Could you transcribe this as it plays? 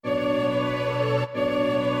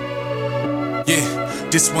Yeah,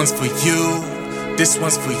 this one's for you. This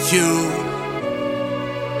one's for you.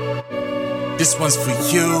 This one's for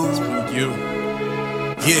you.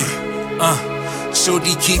 Yeah,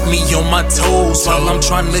 Shorty keep me on my toes while I'm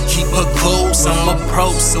trying to keep her close. I'm a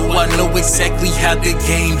pro, so I know exactly how the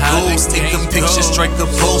game goes. Take a picture, strike a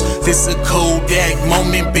pose. This a Kodak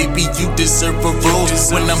moment, baby, you deserve a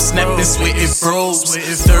rose. When I'm snapping, sweat it froze.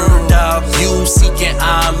 Third eye view, seeking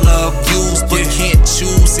I love yous, but can't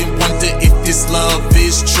choose and wonder if this love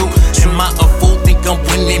is true. Am I a fool? Think I'm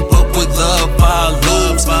winning, but with love I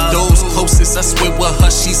lose. Those closest, I swear with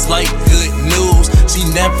her, she's like good news. She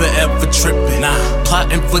never ever tripping,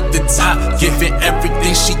 plotting for the top, giving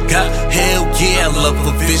everything she got. Hell yeah, I love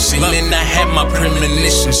her vision, and I had my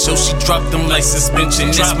premonition, so she dropped them like suspension.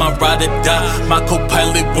 It's my ride or die, my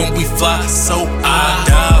co-pilot when we fly. So I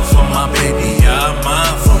die for my baby, I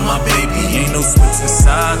mine for my baby. Ain't no switching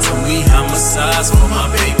sides, only homicides for my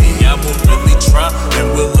baby. I will really try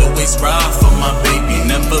and will always ride for my baby.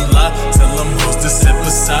 Never lie, tell them hoes to step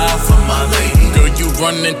aside for my lady. Girl, you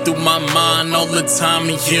running through my mind all the time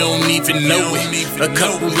and you don't even know it. A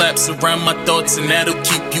couple laps around my thoughts and that'll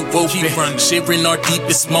keep you open. Sharing our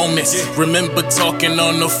deepest moments. Remember talking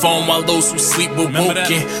on the phone while those who sleep were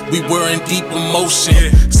woken. We were in deep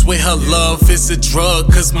emotion. Swear her love is a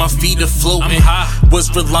drug, cause my feet are floating. Was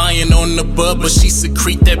relying on the bud, but she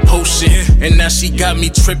secrete that potion. And now she got me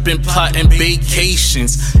tripping, plotting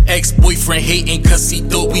vacations. Ex-boyfriend hating cause he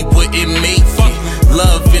thought we wouldn't make it.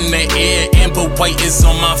 Love in the air, amber white is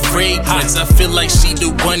on my fragrance. I feel like she the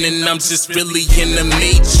one and I'm just really in the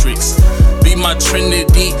matrix. Be my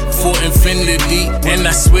trinity for infinity, and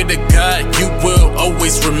I swear to God you will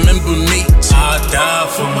always remember me. I die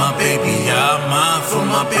for my baby, I mine for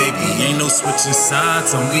my baby. Ain't no switching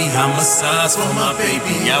sides, only homicides for my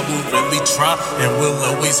baby. I will really try and will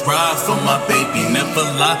always ride for my baby. Never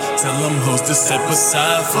lie, tell them hoes to step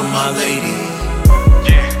aside for my lady.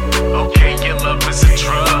 Yeah, okay, your love is a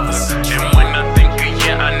drug, and when I think of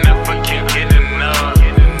you, I never can get enough.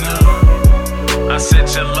 I said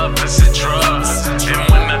your love is a drug,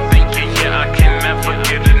 and when I think of you, I can never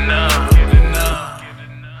get enough.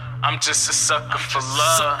 I'm just a sucker for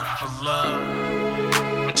love.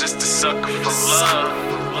 I'm just a sucker for love.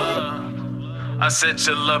 I said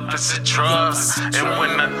your love is a drug, and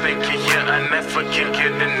when I think of you, I never can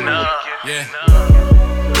get enough.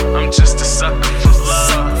 I'm just a sucker for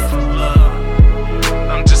love.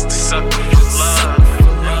 I'm just a sucker for love.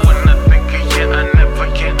 And when I think of you, I never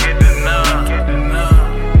can get enough.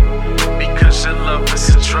 Because your love is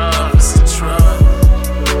a drug.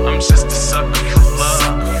 I'm just a sucker for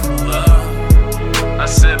love. I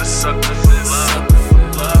said a sucker for love.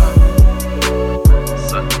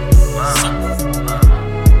 Sucker for love.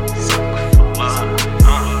 Sucker for love.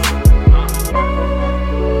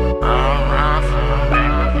 I'll ride for my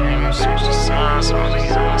baby. Ain't no switching sides, only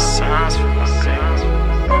homicides for my baby.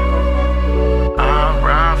 I'll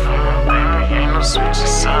ride for my baby. Ain't no switching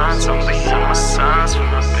sides,